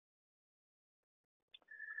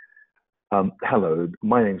Hello,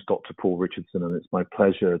 my name is Dr. Paul Richardson, and it's my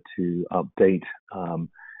pleasure to update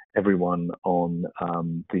everyone on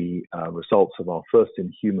the results of our first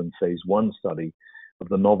in-human phase 1 study of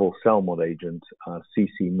the novel CELMoD agent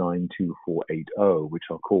CC-92480, which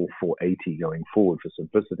I'll call 480 going forward for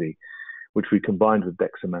simplicity, which we combined with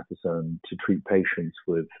dexamethasone to treat patients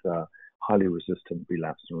with highly resistant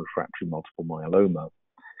relapsed and refractory multiple myeloma.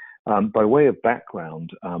 By way of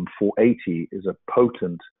background, 480 is a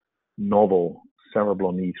potent novel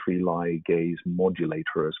cereblon E3 ligase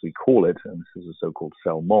modulator, as we call it, and this is a so-called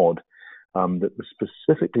CELMoD, that was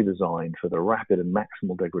specifically designed for the rapid and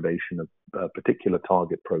maximal degradation of particular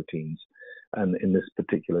target proteins, and in this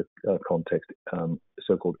particular context,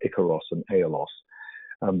 so-called Ikaros and Aiolos.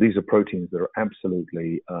 These are proteins that are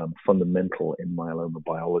absolutely fundamental in myeloma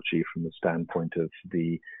biology from the standpoint of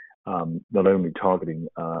the not only targeting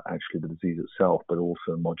actually the disease itself, but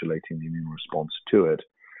also modulating the immune response to it.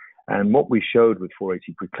 And what we showed with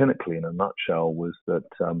 480 preclinically in a nutshell was that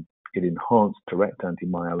it enhanced direct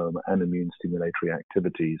anti-myeloma and immune stimulatory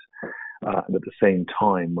activities. And at the same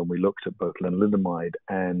time, when we looked at both lenalidomide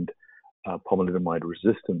and pomalidomide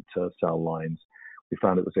resistant cell lines, we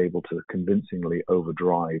found it was able to convincingly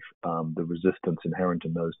overdrive the resistance inherent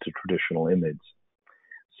in those to traditional IMiDs.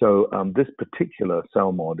 So this particular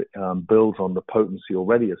CELMoD builds on the potency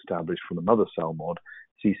already established from another CELMoD,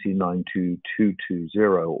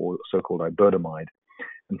 CC-92480, or so-called iberdomide,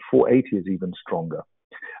 and 480 is even stronger.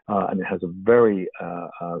 And it has a very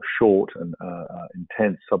short and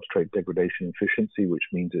intense substrate degradation efficiency, which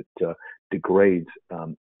means it degrades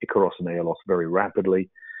Ikaros and Aiolos very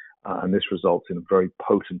rapidly, and this results in a very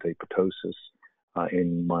potent apoptosis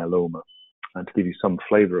in myeloma. And to give you some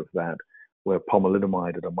flavor of that, where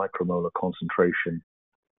pomalidomide at a micromolar concentration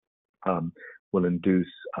will induce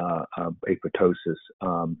apoptosis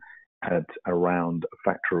at around a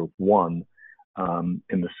factor of 1,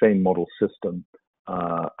 in the same model system,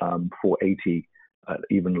 480 at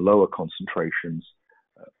even lower concentrations,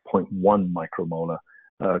 0.1 micromolar,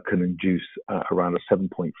 can induce around a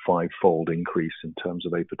 7.5-fold increase in terms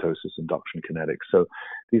of apoptosis induction kinetics. So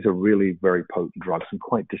these are really very potent drugs and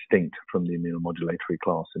quite distinct from the immunomodulatory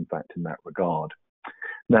class, in fact, in that regard.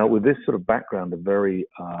 Now, with this sort of background of very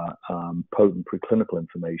potent preclinical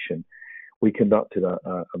information, we conducted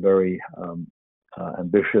a very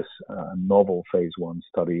ambitious novel phase 1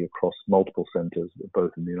 study across multiple centers,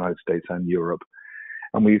 both in the United States and Europe.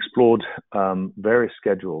 And we explored various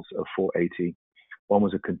schedules of 480. One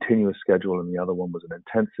was a continuous schedule and the other one was an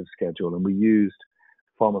intensive schedule. And we used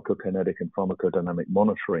pharmacokinetic and pharmacodynamic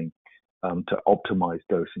monitoring to optimize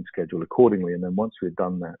dosing schedule accordingly. And then once we've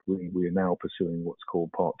done that, we are now pursuing what's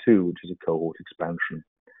called part 2, which is a cohort expansion.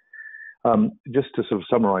 Just to sort of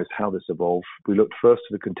summarize how this evolved, we looked first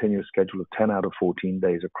at a continuous schedule of 10 out of 14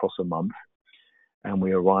 days across a month. And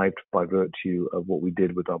we arrived by virtue of what we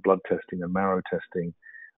did with our blood testing and marrow testing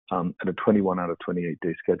at a 21 out of 28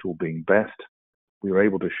 day schedule being best. We were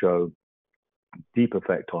able to show deep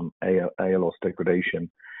effect on Aiolos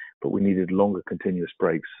degradation, but we needed longer continuous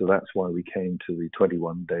breaks. So that's why we came to the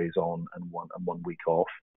 21 days on and one week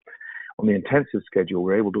off. On the intensive schedule,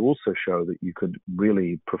 we were able to also show that you could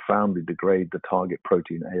really profoundly degrade the target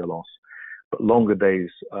protein Aiolos, but longer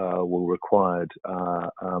days were required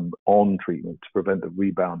on treatment to prevent the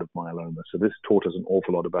rebound of myeloma. So this taught us an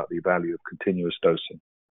awful lot about the value of continuous dosing.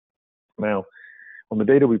 Now, on the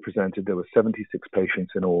data we presented, there were 76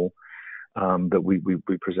 patients in all that we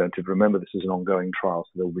presented. Remember, this is an ongoing trial,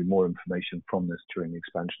 so there will be more information from this during the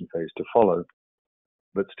expansion phase to follow.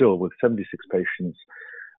 But still, with 76 patients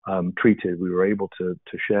treated, we were able to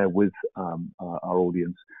share with our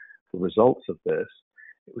audience the results of this.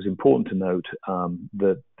 It was important to note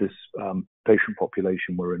that this patient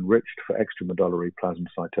population were enriched for extramedullary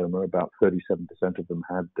plasmacytoma. About 37% of them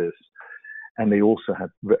had this, and they also had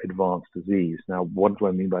advanced disease. Now, what do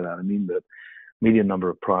I mean by that? I mean that median number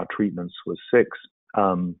of prior treatments was 6,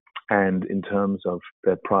 and in terms of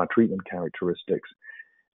their prior treatment characteristics,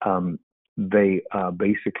 they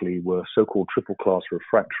basically were so-called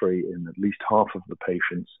triple-class-refractory in at least half of the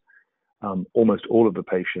patients. Almost all of the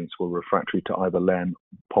patients were refractory to either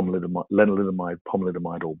lenalidomide,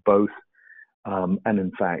 pomalidomide, or both. And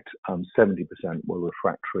in fact, 70% were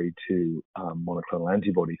refractory to monoclonal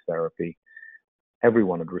antibody therapy.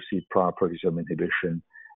 Everyone had received prior proteasome inhibition,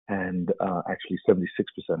 and actually 76%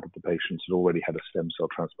 of the patients had already had a stem cell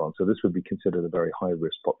transplant. So this would be considered a very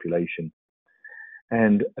high-risk population.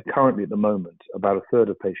 And currently at the moment, about a third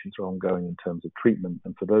of patients are ongoing in terms of treatment.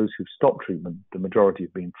 And for those who've stopped treatment, the majority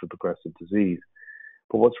have been for progressive disease.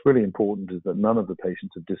 But what's really important is that none of the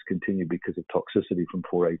patients have discontinued because of toxicity from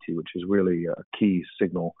 480, which is really a key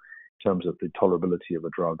signal terms of the tolerability of a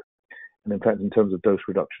drug. And in fact, in terms of dose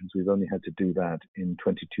reductions, we've only had to do that in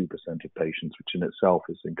 22% of patients, which in itself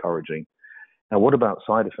is encouraging. Now, what about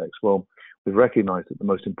side effects? Well, we've recognized that the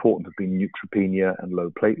most important have been neutropenia and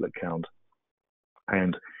low platelet count.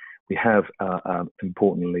 And we have,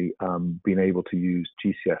 importantly, been able to use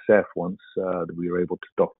GCSF once we were able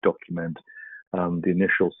to document the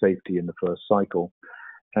initial safety in the first cycle.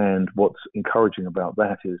 And what's encouraging about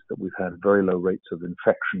that is that we've had very low rates of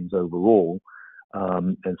infections overall,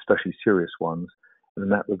 and especially serious ones. And in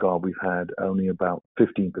that regard, we've had only about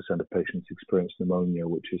 15% of patients experience pneumonia,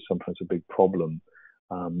 which is sometimes a big problem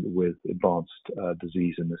with advanced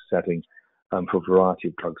disease in this setting for a variety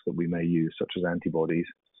of drugs that we may use, such as antibodies.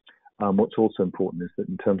 What's also important is that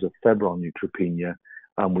in terms of febrile neutropenia,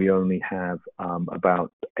 we only have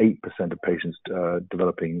about 8% of patients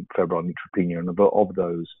developing febrile neutropenia, and of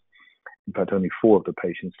those, in fact, only 4 of the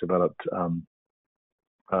patients developed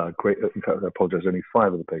in fact, I apologize, only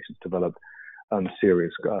 5 of the patients developed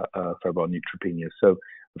serious febrile neutropenia. So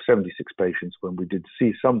of 76 patients, when we did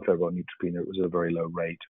see some febrile neutropenia, it was at a very low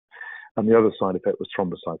rate. And the other side effect was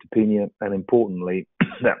thrombocytopenia, and importantly,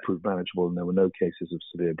 that proved manageable, and there were no cases of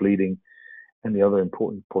severe bleeding. And the other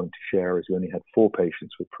important point to share is we only had 4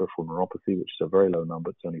 patients with peripheral neuropathy, which is a very low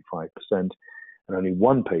number, it's only 5%, and only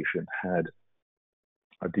 1 patient had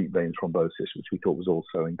a deep vein thrombosis, which we thought was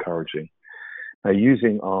also encouraging. Now,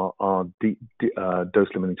 using our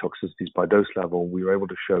dose-limiting toxicities by dose level, we were able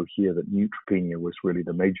to show here that neutropenia was really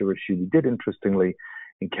the major issue. We did, interestingly,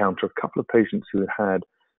 encounter a couple of patients who had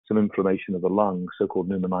some inflammation of the lung, so-called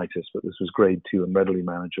pneumonitis, but this was grade 2 and readily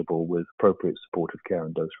manageable with appropriate supportive care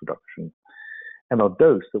and dose reduction. And our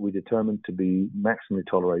dose that we determined to be maximally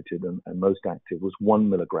tolerated and most active was 1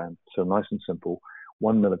 milligram, so nice and simple,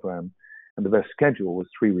 1 milligram. And the best schedule was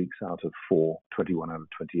 3 weeks out of 4, 21 out of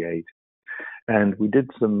 28. And we did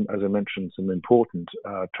some, as I mentioned, some important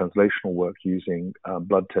translational work using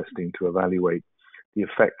blood testing to evaluate the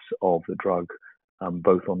effects of the drug,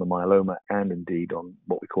 both on the myeloma and indeed on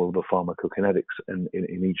what we call the pharmacokinetics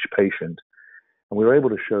in each patient. And we were able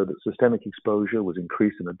to show that systemic exposure was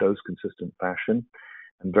increased in a dose-consistent fashion.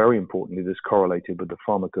 And very importantly, this correlated with the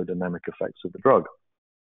pharmacodynamic effects of the drug.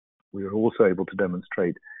 We were also able to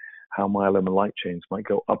demonstrate how myeloma light chains might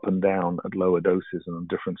go up and down at lower doses and on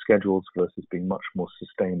different schedules versus being much more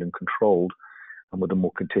sustained and controlled and with a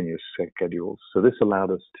more continuous schedules. So this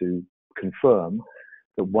allowed us to confirm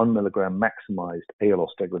that 1 milligram maximized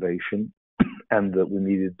Aiolos degradation and that we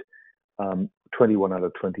needed 21 out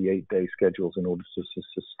of 28 day schedules in order to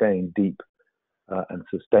sustain deep and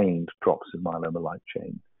sustained drops in myeloma light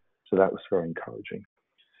chain. So that was very encouraging.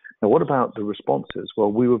 Now, what about the responses?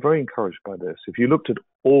 Well, we were very encouraged by this. If you looked at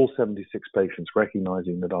all 76 patients,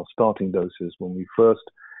 recognizing that our starting doses when we first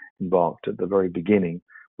embarked at the very beginning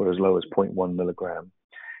were as low as 0.1 milligram.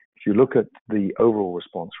 If you look at the overall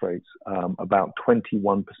response rates, about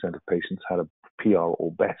 21% of patients had a PR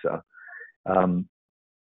or better,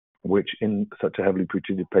 which in such a heavily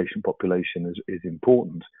pretreated patient population is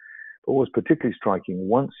important. But what was particularly striking,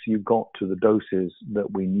 once you got to the doses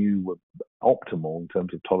that we knew were optimal in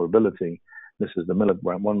terms of tolerability, this is the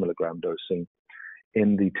 1 milligram dosing,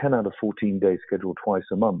 in the 10 out of 14 days scheduled twice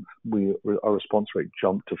a month, our response rate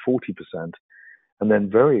jumped to 40%. And then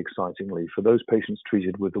very excitingly, for those patients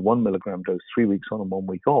treated with the 1 milligram dose 3 weeks on and 1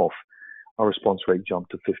 week off, our response rate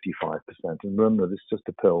jumped to 55%. And remember, this is just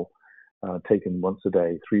a pill taken once a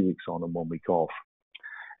day, 3 weeks on and 1 week off.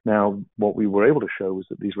 Now, what we were able to show was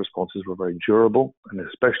that these responses were very durable, and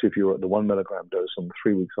especially if you were at the 1 milligram dose on the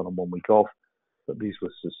 3 weeks on and 1 week off, that these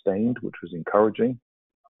were sustained, which was encouraging.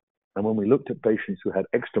 And when we looked at patients who had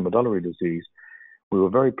extramedullary disease, we were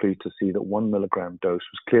very pleased to see that 1 milligram dose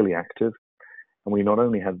was clearly active. And we not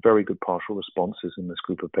only had very good partial responses in this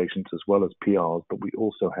group of patients as well as PRs, but we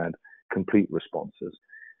also had complete responses.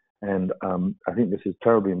 And I think this is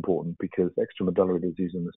terribly important because extramedullary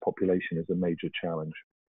disease in this population is a major challenge.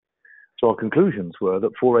 So our conclusions were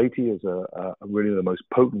that 480 is really the most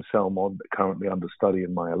potent CELMoD currently under study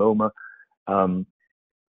in myeloma. Not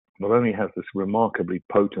only has this remarkably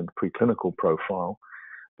potent preclinical profile,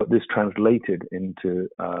 but this translated into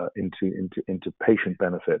patient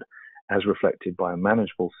benefit as reflected by a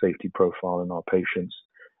manageable safety profile in our patients,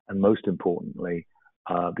 and most importantly,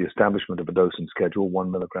 the establishment of a dose and schedule,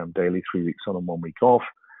 1 milligram daily, 3 weeks on and 1 week off,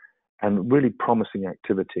 and really promising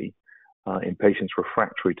activity in patients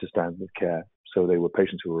refractory to standard of care. So they were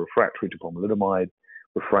patients who were refractory to pomalidomide,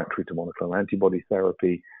 refractory to monoclonal antibody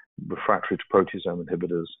therapy, refractory to proteasome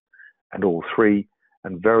inhibitors, and all three.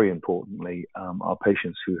 And very importantly, our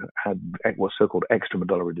patients who had what's so-called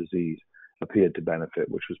extramedullary disease appeared to benefit,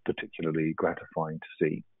 which was particularly gratifying to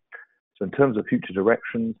see. So in terms of future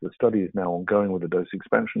directions, the study is now ongoing with a dose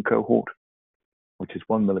expansion cohort, which is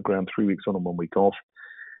 1 milligram, 3 weeks on and 1 week off.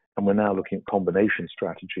 And we're now looking at combination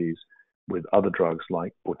strategies with other drugs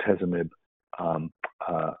like bortezomib,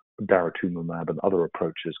 daratumumab, and other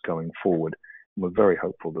approaches going forward. And we're very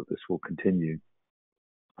hopeful that this will continue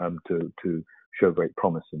to show great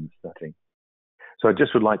promise in this setting. So I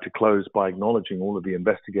just would like to close by acknowledging all of the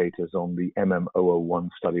investigators on the MM001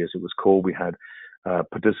 study, as it was called. We had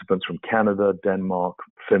participants from Canada, Denmark,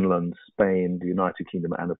 Finland, Spain, the United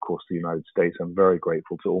Kingdom, and of course the United States. I'm very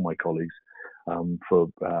grateful to all my colleagues for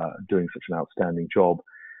doing such an outstanding job.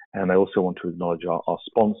 And I also want to acknowledge our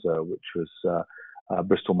sponsor, which was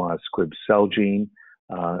Bristol Myers Squibb Celgene,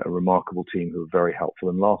 a remarkable team who were very helpful.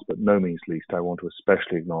 And last but no means least, I want to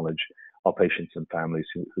especially acknowledge our patients and families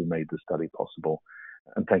who made the study possible.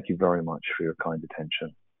 And thank you very much for your kind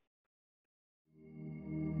attention.